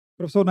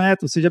Professor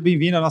Neto, seja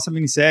bem-vindo à nossa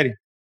minissérie.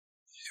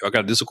 Eu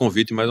agradeço o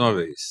convite mais uma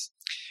vez.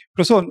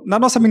 Professor, na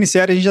nossa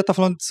minissérie a gente já está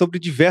falando sobre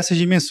diversas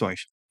dimensões.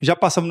 Já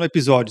passamos no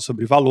episódio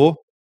sobre valor,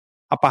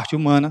 a parte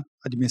humana,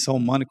 a dimensão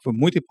humana, que foi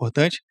muito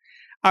importante.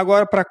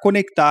 Agora, para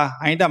conectar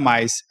ainda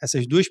mais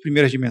essas duas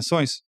primeiras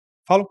dimensões,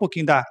 fala um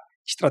pouquinho da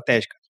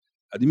estratégica.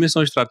 A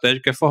dimensão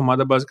estratégica é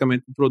formada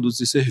basicamente por produtos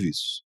e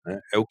serviços, né?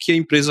 É o que a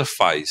empresa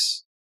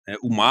faz.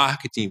 O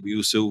marketing e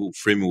o seu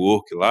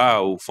framework lá,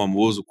 o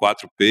famoso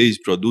 4Ps,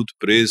 produto,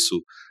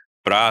 preço,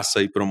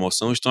 praça e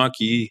promoção, estão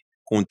aqui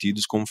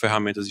contidos como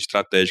ferramentas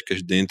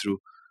estratégicas dentro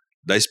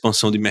da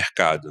expansão de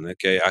mercado, né?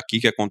 Que é aqui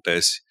que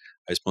acontece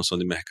a expansão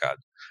de mercado.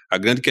 A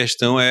grande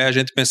questão é a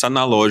gente pensar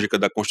na lógica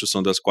da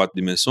construção das 4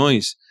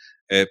 dimensões.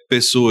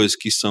 Pessoas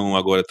que são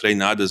agora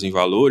treinadas em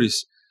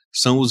valores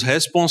são os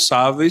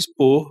responsáveis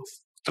por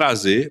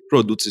trazer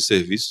produtos e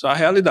serviços à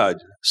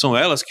realidade. São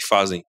elas que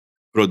fazem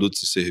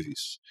produtos e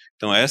serviços.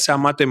 Então essa é a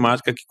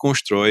matemática que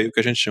constrói o que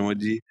a gente chama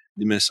de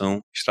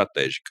dimensão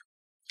estratégica.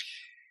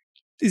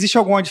 Existe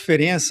alguma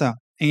diferença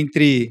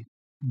entre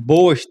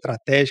boa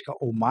estratégica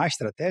ou má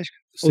estratégica?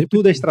 Ou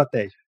tudo é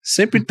estratégia?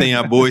 Sempre tem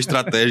a boa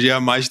estratégia e a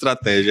má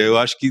estratégia. Eu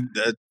acho que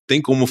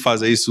tem como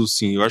fazer isso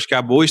sim. Eu acho que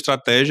a boa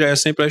estratégia é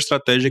sempre a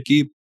estratégia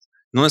que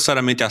não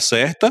necessariamente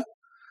acerta,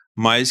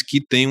 mas que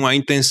tem uma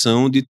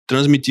intenção de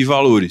transmitir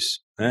valores,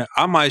 né?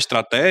 A má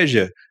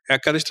estratégia é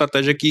aquela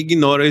estratégia que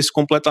ignora isso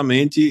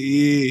completamente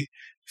e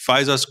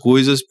faz as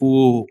coisas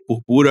por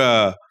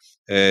pura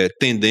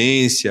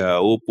tendência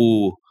ou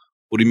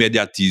por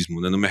imediatismo,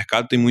 né? No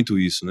mercado tem muito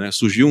isso, né?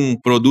 Surgiu um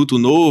produto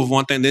novo,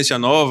 uma tendência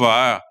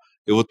nova,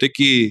 eu vou ter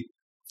que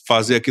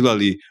fazer aquilo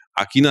ali.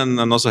 Aqui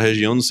na nossa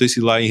região, não sei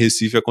se lá em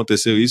Recife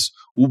aconteceu isso,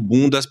 o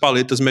boom das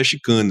paletas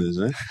mexicanas,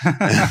 né?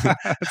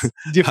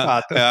 De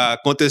fato.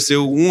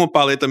 Aconteceu uma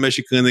paleta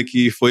mexicana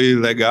que foi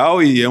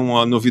legal e é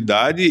uma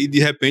novidade, e de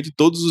repente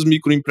todos os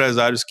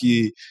microempresários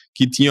que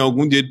tinham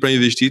algum dinheiro para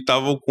investir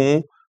estavam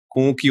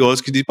com o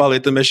quiosque de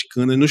paleta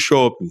mexicana nos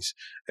shoppings.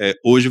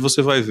 Hoje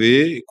você vai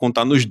ver,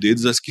 contar nos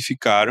dedos as que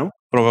ficaram,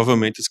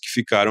 provavelmente as que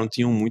ficaram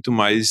tinham muito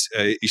mais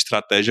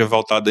estratégia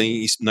voltada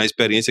na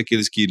experiência que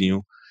eles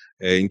queriam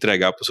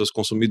entregar para os seus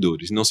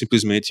consumidores, não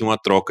simplesmente uma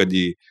troca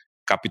de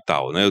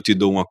capital, né? Eu te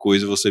dou uma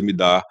coisa e você me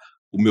dá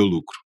o meu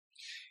lucro.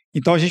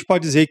 Então a gente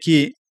pode dizer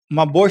que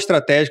uma boa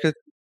estratégia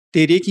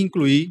teria que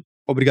incluir,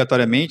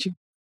 obrigatoriamente,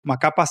 uma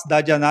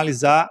capacidade de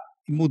analisar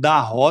e mudar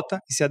a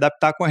rota e se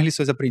adaptar com as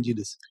lições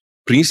aprendidas.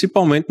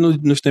 Principalmente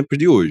nos tempos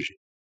de hoje.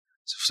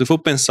 Se você for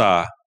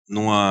pensar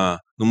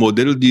no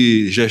modelo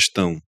de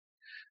gestão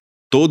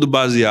todo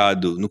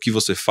baseado no que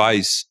você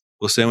faz,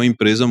 você é uma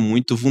empresa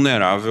muito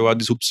vulnerável à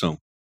disrupção.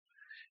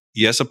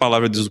 E essa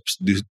palavra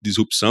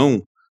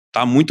disrupção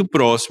está muito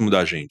próximo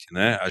da gente,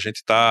 né? A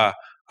gente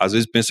às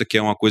vezes pensa que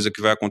é uma coisa que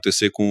vai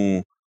acontecer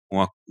com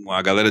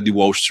a galera de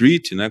Wall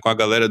Street, né? Com a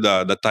galera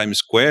da Times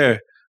Square,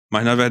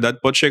 mas na verdade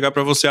pode chegar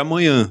para você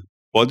amanhã.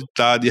 Pode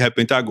estar, de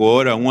repente,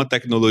 agora, uma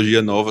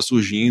tecnologia nova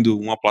surgindo,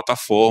 uma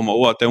plataforma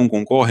ou até um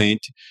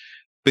concorrente,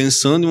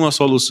 pensando em uma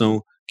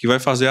solução que vai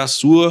fazer a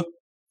sua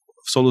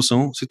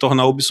solução se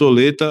tornar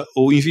obsoleta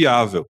ou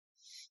inviável.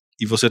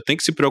 E você tem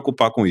que se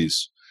preocupar com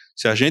isso.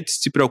 Se a gente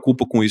se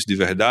preocupa com isso de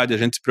verdade, a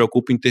gente se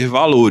preocupa em ter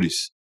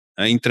valores,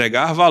 né?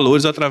 Entregar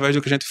valores através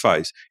do que a gente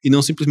faz, e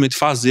não simplesmente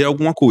fazer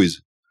alguma coisa.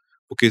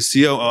 Porque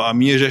se a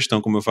minha gestão,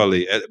 como eu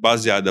falei, é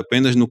baseada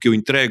apenas no que eu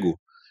entrego,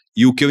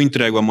 e o que eu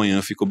entrego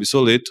amanhã fica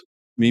obsoleto,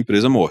 minha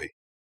empresa morre,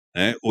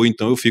 né? Ou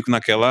então eu fico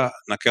naquela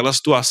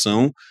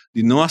situação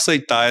de não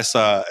aceitar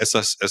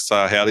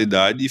essa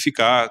realidade e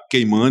ficar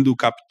queimando o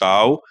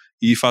capital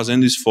e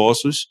fazendo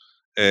esforços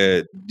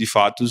de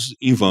fato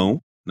em vão,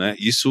 né?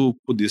 Isso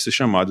poderia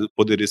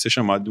ser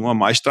chamado de uma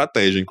má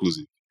estratégia,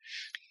 inclusive.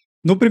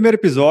 No primeiro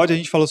episódio a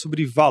gente falou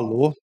sobre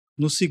valor,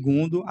 no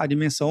segundo a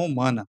dimensão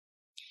humana.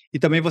 E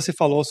também você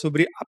falou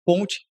sobre a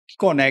ponte que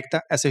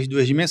conecta essas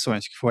duas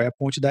dimensões, que foi a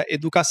ponte da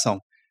educação.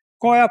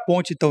 Qual é a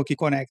ponte, então, que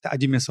conecta a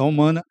dimensão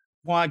humana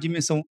com a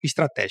dimensão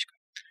estratégica?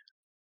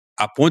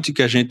 A ponte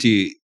que a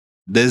gente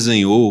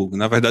desenhou,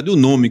 na verdade o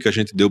nome que a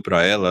gente deu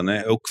para ela,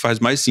 né, é o que faz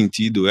mais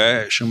sentido,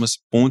 chama-se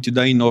ponte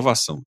da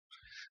inovação.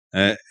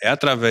 É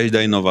através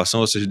da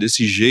inovação, ou seja,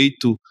 desse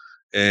jeito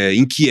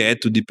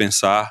inquieto de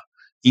pensar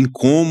em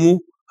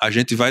como a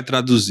gente vai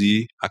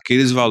traduzir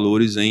aqueles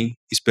valores em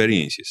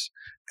experiências.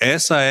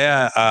 Essa é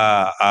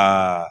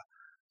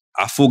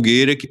a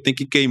fogueira que tem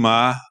que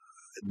queimar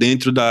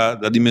dentro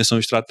da dimensão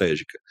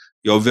estratégica.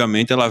 E,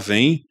 obviamente, ela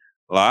vem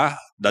lá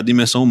da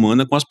dimensão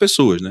humana com as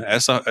pessoas, né?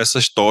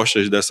 Essas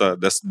tochas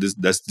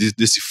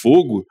desse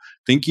fogo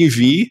tem que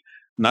vir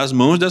nas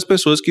mãos das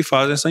pessoas que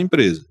fazem essa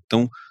empresa.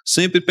 Então,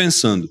 sempre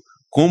pensando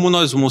como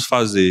nós vamos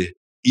fazer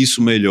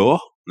isso melhor,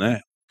 né?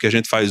 O que a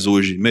gente faz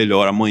hoje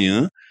melhor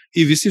amanhã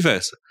e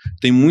vice-versa.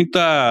 Tem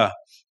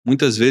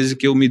muitas vezes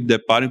que eu me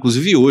deparo,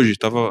 inclusive hoje,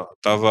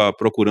 estava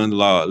procurando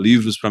lá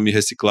livros para me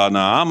reciclar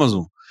na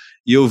Amazon,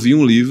 e eu vi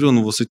um livro,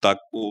 não vou citar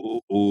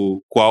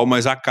o qual,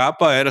 mas a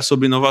capa era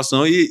sobre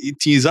inovação e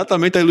tinha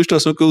exatamente a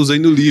ilustração que eu usei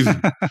no livro.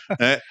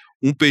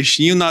 Um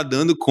peixinho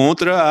nadando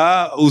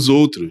contra os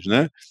outros,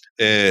 né?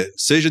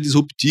 seja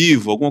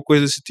disruptivo, alguma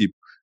coisa desse tipo.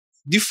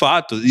 De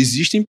fato,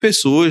 existem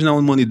pessoas na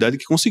humanidade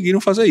que conseguiram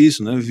fazer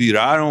isso, né?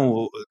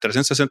 Viraram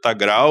 360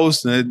 graus,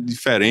 né?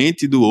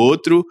 Diferente do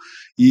outro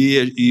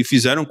e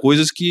fizeram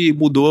coisas que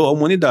mudou a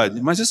humanidade.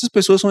 Mas essas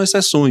pessoas são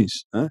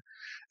exceções, né?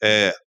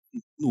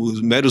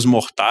 Os meros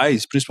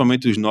mortais,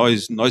 principalmente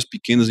nós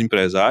pequenos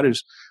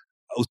empresários,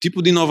 o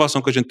tipo de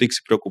inovação que a gente tem que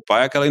se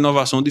preocupar é aquela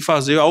inovação de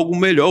fazer algo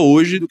melhor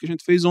hoje do que a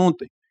gente fez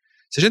ontem.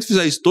 Se a gente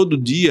fizer isso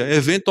todo dia,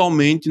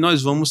 eventualmente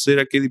nós vamos ser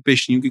aquele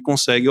peixinho que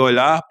consegue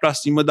olhar para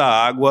cima da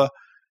água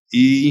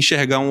e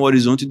enxergar um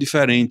horizonte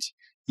diferente.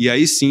 E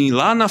aí sim,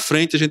 lá na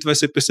frente a gente vai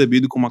ser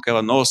percebido como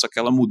aquela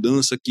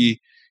mudança que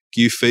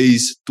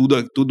fez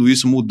tudo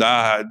isso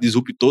mudar,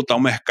 disruptou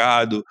tal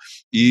mercado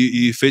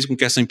e fez com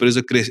que essa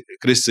empresa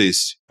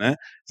crescesse, né?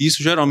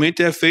 Isso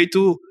geralmente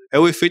é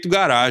o efeito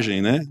garagem,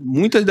 né?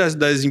 Muitas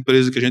das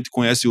empresas que a gente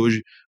conhece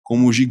hoje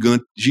como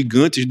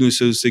gigantes dos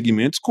seus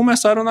segmentos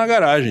começaram na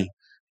garagem,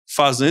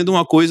 fazendo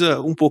uma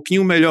coisa um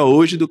pouquinho melhor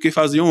hoje do que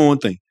faziam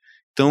ontem.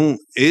 Então,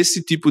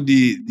 esse tipo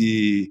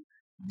de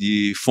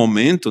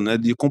fomento, né,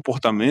 de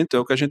comportamento é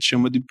o que a gente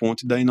chama de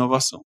ponte da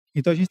inovação.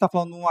 Então, a gente está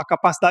falando de uma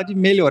capacidade de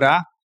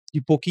melhorar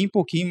de pouquinho em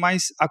pouquinho,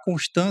 mas a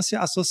constância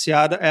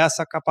associada a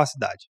essa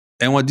capacidade.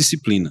 É uma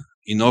disciplina.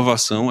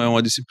 Inovação é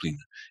uma disciplina.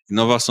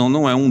 Inovação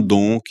não é um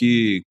dom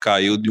que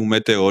caiu de um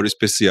meteoro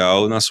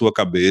especial na sua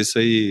cabeça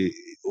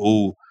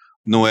ou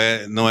não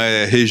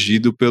é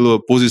regido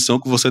pela posição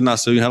que você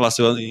nasceu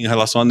em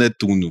relação a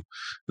Netuno,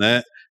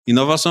 né?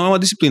 Inovação é uma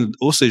disciplina,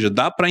 ou seja,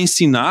 dá para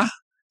ensinar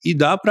e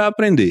dá para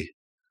aprender.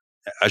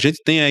 A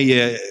gente tem aí,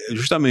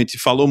 justamente,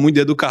 falou muito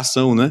de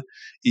educação, né?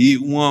 E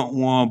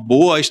uma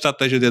boa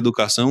estratégia de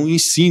educação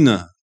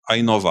ensina a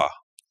inovar,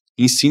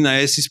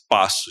 ensina esses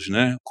passos,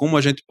 né? Como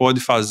a gente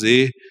pode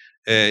fazer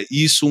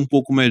isso um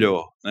pouco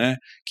melhor, né?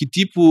 Que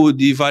tipo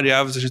de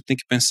variáveis a gente tem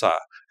que pensar?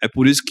 É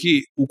por isso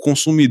que o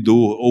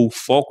consumidor, ou o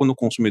foco no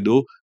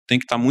consumidor, tem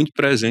que estar muito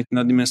presente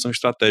na dimensão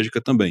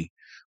estratégica também.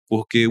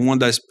 Porque uma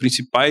das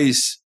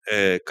principais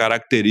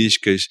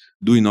características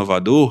do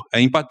inovador é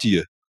a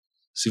empatia.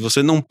 Se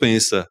você não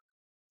pensa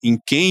em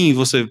quem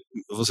você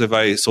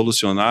vai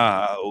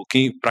solucionar, ou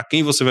para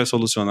quem você vai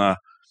solucionar,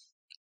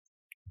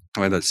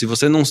 na verdade, se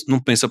você não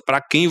pensa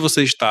para quem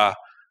você está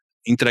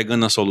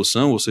entregando a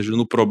solução, ou seja,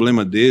 no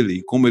problema dele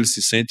e como ele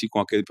se sente com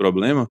aquele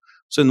problema,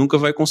 você nunca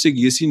vai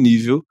conseguir esse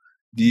nível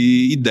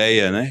de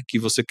ideia, né, que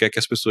você quer que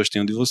as pessoas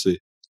tenham de você.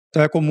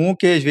 Então é comum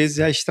que às vezes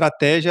a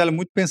estratégia ela é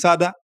muito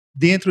pensada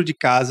dentro de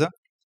casa,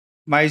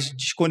 mas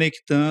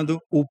desconectando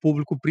o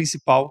público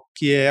principal,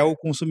 que é o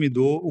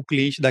consumidor, o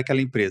cliente daquela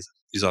empresa.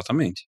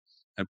 Exatamente.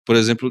 Por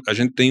exemplo, a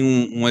gente tem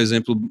um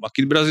exemplo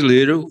aqui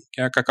brasileiro,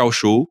 que é a Cacau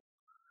Show,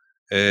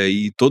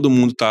 e todo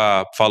mundo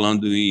está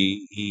falando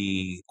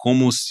em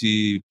como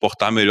se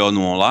portar melhor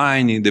no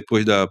online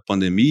depois da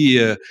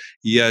pandemia,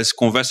 e as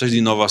conversas de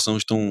inovação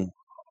estão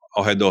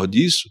ao redor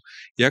disso,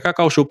 e a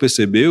Cacau Show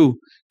percebeu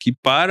que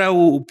para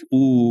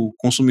o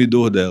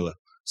consumidor dela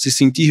se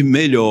sentir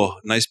melhor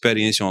na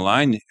experiência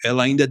online,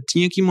 ela ainda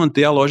tinha que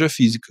manter a loja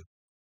física,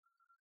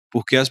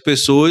 porque as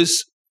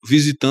pessoas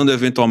visitando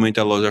eventualmente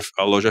a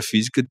loja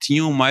física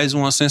tinham mais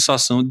uma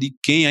sensação de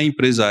quem a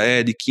empresa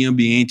é, de que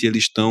ambiente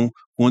eles estão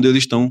quando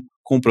eles estão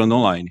comprando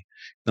online.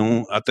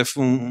 Então, até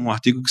foi um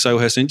artigo que saiu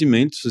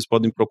recentemente, vocês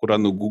podem procurar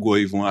no Google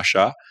e vão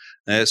achar,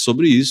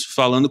 sobre isso,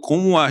 falando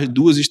como as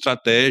duas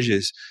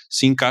estratégias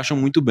se encaixam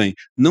muito bem.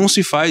 Não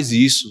se faz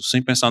isso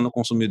sem pensar no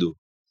consumidor.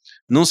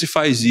 Não se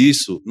faz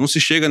isso, não se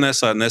chega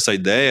nessa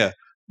ideia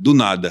do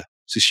nada.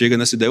 Se chega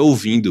nessa ideia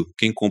ouvindo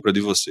quem compra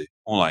de você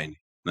online,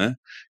 né?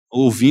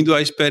 Ouvindo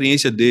a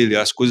experiência dele,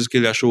 as coisas que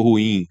ele achou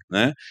ruim,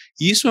 né?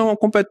 Isso é uma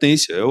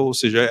competência, ou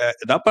seja,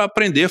 dá para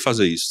aprender a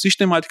fazer isso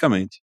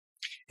sistematicamente.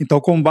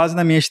 Então, com base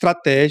na minha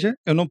estratégia,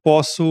 eu não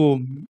posso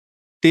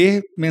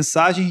ter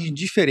mensagens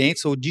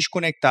diferentes ou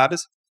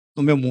desconectadas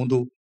no meu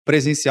mundo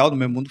presencial, no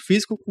meu mundo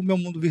físico, com o meu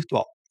mundo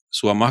virtual.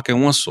 Sua marca é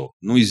uma só.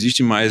 Não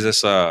existe mais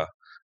essa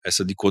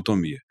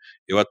dicotomia.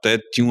 Eu até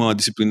tinha uma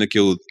disciplina que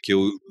eu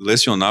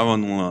lecionava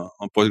numa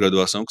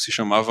pós-graduação que se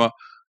chamava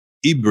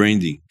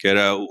e-branding, que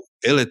era o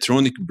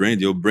electronic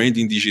branding, ou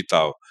branding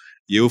digital.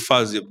 E eu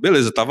fazia,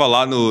 beleza, estava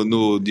lá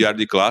no diário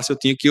de classe, eu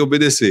tinha que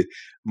obedecer,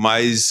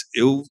 mas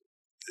eu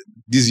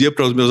dizia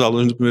para os meus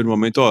alunos no primeiro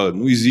momento,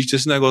 não existe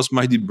esse negócio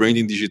mais de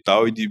branding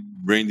digital e de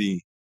branding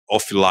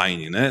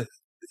offline, né?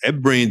 É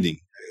branding.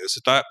 Você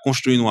está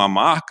construindo uma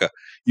marca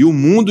e o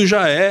mundo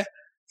já é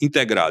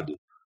integrado.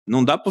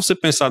 Não dá para você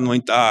pensar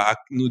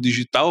no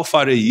digital eu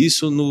farei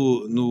isso,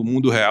 no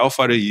mundo real eu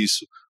farei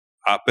isso.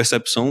 A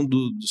percepção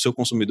do seu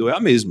consumidor é a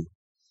mesma.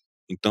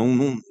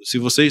 Então, se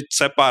você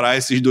separar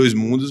esses dois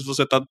mundos,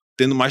 você está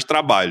tendo mais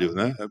trabalho,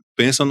 né?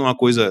 Pensa numa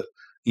coisa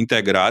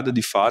integrada,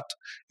 de fato,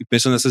 e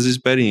pensa nessas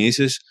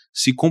experiências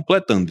se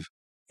completando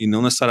e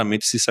não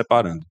necessariamente se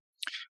separando.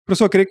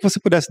 Professor, eu queria que você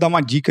pudesse dar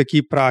uma dica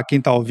aqui para quem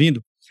está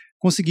ouvindo,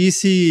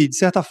 conseguisse, de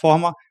certa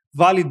forma,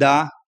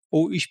 validar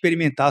ou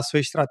experimentar a sua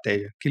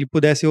estratégia, que ele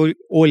pudesse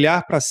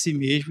olhar para si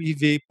mesmo e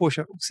ver,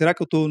 poxa, será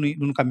que eu estou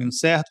no caminho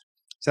certo?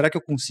 Será que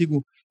eu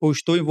consigo ou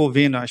estou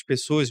envolvendo as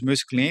pessoas,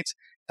 meus clientes?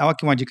 Dá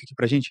aqui uma dica aqui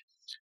para a gente.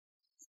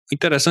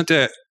 Interessante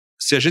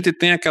se a gente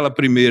tem aquela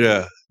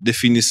primeira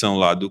definição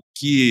lá do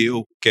que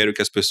eu quero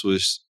que as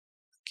pessoas,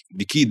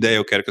 de que ideia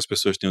eu quero que as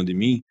pessoas tenham de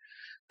mim,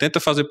 tenta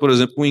fazer, por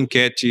exemplo, uma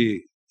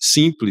enquete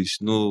simples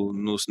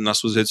nas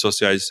suas redes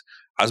sociais,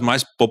 as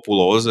mais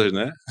populosas,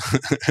 né?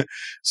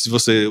 Se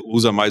você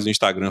usa mais o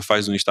Instagram,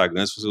 faz no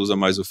Instagram. Se você usa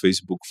mais o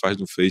Facebook, faz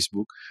no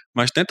Facebook.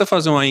 Mas tenta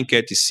fazer uma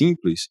enquete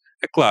simples,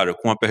 é claro,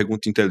 com uma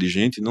pergunta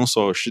inteligente,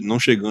 não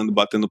chegando,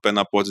 batendo o pé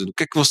na porta, dizendo o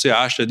que é que você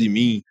acha de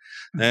mim?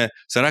 Né?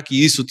 Será que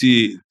isso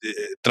te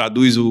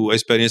traduz a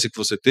experiência que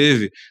você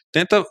teve?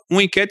 Tenta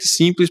uma enquete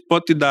simples,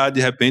 pode te dar, de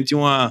repente,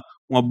 uma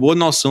boa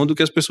noção do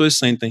que as pessoas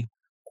sentem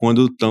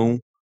quando estão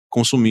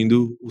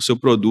consumindo o seu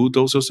produto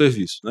ou o seu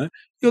serviço, né?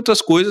 E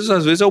outras coisas,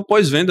 às vezes, é o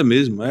pós-venda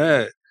mesmo.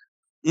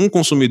 Um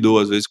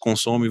consumidor, às vezes,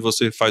 consome e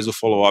você faz o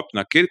follow-up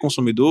naquele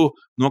consumidor,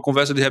 numa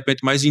conversa, de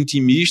repente, mais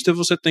intimista,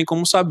 você tem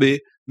como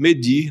saber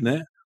medir,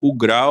 né, o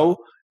grau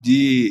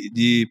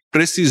de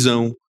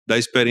precisão da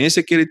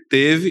experiência que ele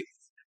teve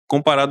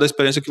comparado à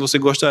experiência que você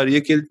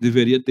gostaria que ele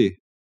deveria ter.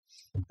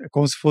 É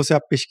como se fosse a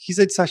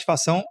pesquisa de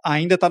satisfação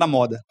ainda está na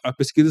moda. A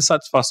pesquisa de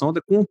satisfação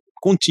é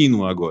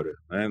contínua agora,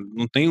 né?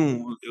 Não tem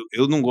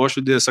eu não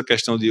gosto dessa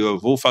questão de eu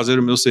vou fazer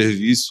o meu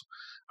serviço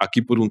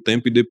aqui por um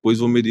tempo e depois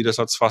vou medir a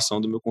satisfação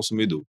do meu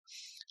consumidor.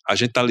 A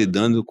gente está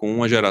lidando com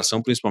uma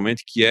geração,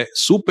 principalmente, que é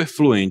super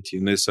fluente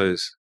nessas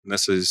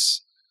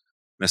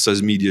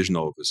mídias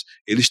novas.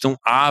 Eles estão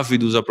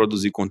ávidos a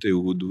produzir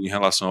conteúdo em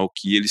relação ao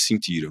que eles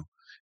sentiram.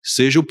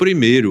 Seja o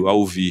primeiro a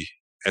ouvir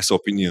essa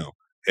opinião.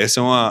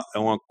 Essa é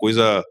uma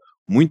coisa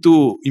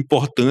muito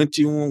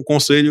importante, um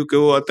conselho que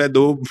eu até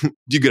dou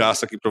de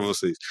graça aqui para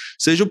vocês.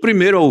 Seja o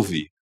primeiro a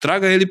ouvir.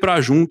 Traga ele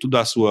para junto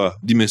da sua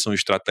dimensão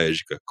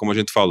estratégica, como a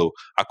gente falou.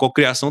 A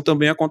cocriação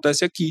também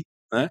acontece aqui,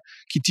 né?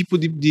 Que tipo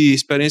de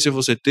experiência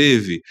você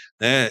teve,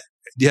 né?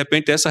 De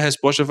repente essa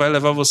resposta vai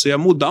levar você a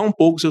mudar um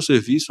pouco o seu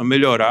serviço, a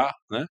melhorar,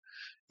 né?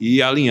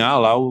 E alinhar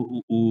lá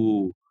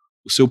o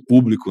seu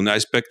público, né? A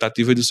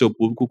expectativa do seu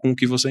público com o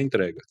que você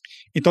entrega.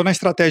 Então, na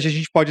estratégia, a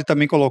gente pode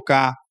também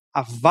colocar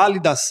a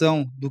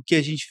validação do que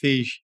a gente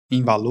fez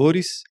em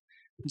valores,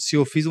 se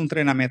eu fiz um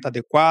treinamento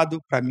adequado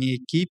para minha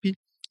equipe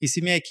e se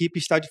minha equipe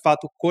está, de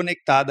fato,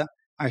 conectada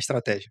à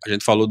estratégia. A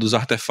gente falou dos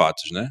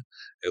artefatos, né?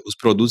 Os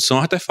produtos são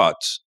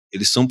artefatos.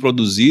 Eles são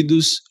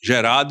produzidos,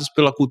 gerados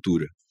pela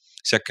cultura.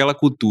 Se aquela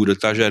cultura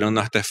está gerando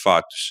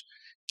artefatos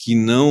que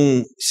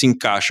não se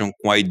encaixam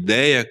com a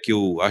ideia que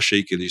eu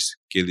achei que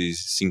eles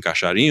se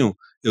encaixariam,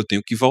 eu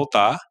tenho que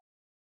voltar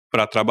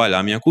para trabalhar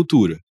a minha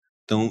cultura.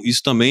 Então,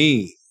 isso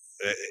também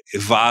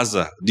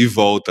vaza de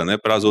volta, né,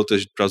 para as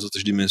outras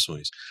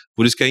dimensões.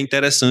 Por isso que é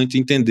interessante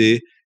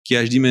entender que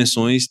as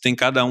dimensões têm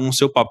cada um o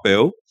seu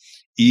papel,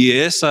 e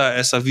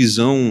essa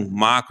visão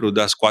macro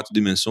das 4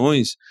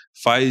 dimensões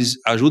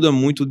ajuda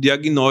muito o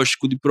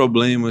diagnóstico de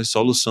problemas,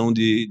 solução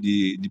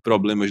de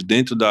problemas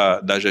dentro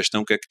da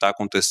gestão, que é que está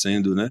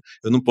acontecendo, né?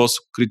 Eu não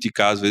posso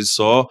criticar, às vezes,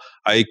 só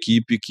a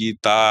equipe que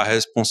está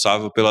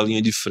responsável pela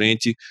linha de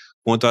frente,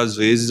 quanto às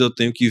vezes eu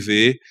tenho que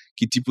ver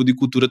que tipo de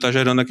cultura está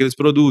gerando aqueles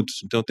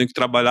produtos. Então eu tenho que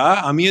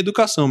trabalhar a minha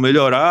educação,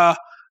 melhorar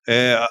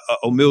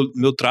o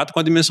meu trato com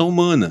a dimensão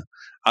humana.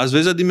 Às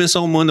vezes a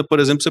dimensão humana, por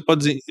exemplo, você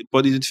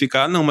pode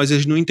identificar, não, mas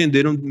eles não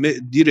entenderam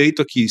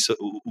direito aqui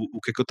o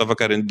que eu estava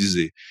querendo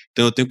dizer.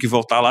 Então eu tenho que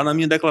voltar lá na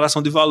minha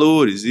declaração de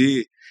valores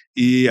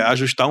e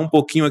ajustar um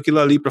pouquinho aquilo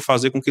ali para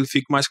fazer com que ele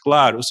fique mais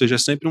claro. Ou seja, é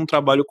sempre um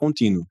trabalho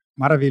contínuo.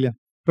 Maravilha.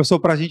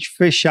 Professor, para a gente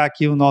fechar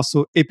aqui o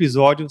nosso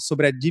episódio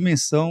sobre a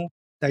dimensão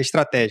da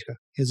estratégica,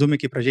 resume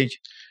aqui para a gente.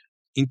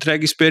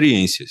 Entregue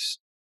experiências.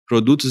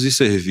 Produtos e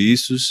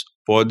serviços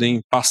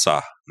podem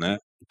passar, né?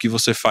 O que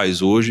você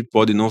faz hoje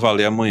pode não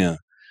valer amanhã.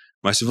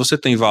 Mas se você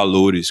tem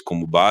valores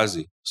como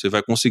base, você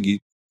vai conseguir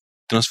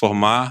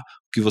transformar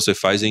o que você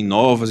faz em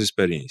novas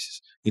experiências.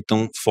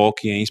 Então,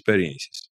 foque em experiências.